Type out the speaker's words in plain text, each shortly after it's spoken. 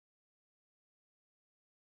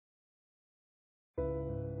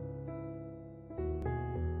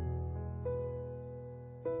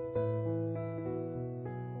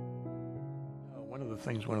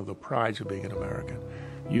things, one of the prides of being an American.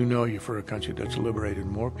 You know you're for a country that's liberated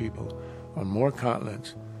more people on more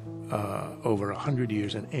continents over 100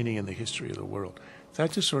 years than any in the history of the world.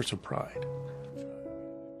 That's a source of pride.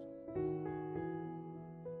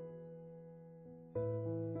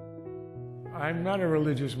 I'm not a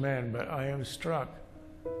religious man, but I am struck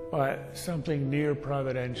by something near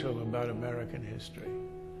providential about American history.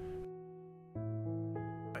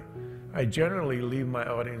 I generally leave my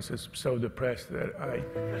audiences so depressed that I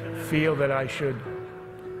feel that I should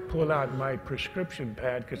pull out my prescription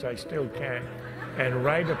pad, because I still can, and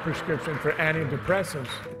write a prescription for antidepressants.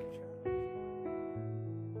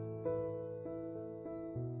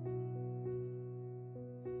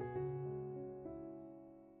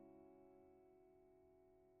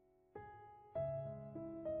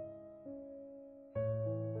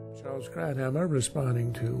 Charles Krauthammer,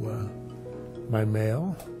 responding to my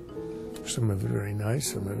mail. Some of it very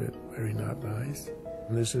nice, some of it very not nice.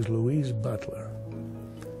 And this is Louise Butler.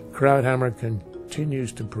 Krauthammer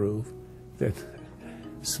continues to prove that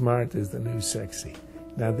smart is the new sexy.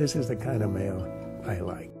 Now, this is the kind of mail I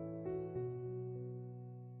like.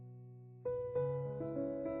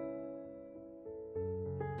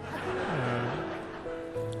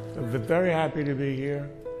 I'm very happy to be here.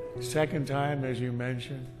 Second time, as you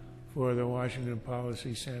mentioned, for the Washington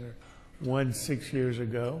Policy Center, one 6 years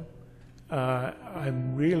ago. I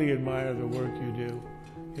really admire the work you do.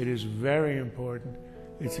 It is very important.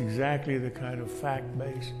 It's exactly the kind of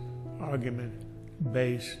fact-based,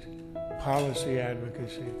 argument-based policy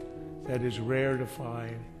advocacy that is rare to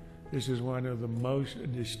find. This is one of the most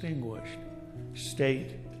distinguished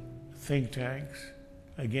state think tanks,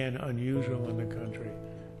 again, unusual in the country,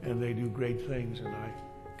 and they do great things, and I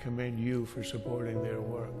commend you for supporting their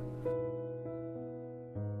work.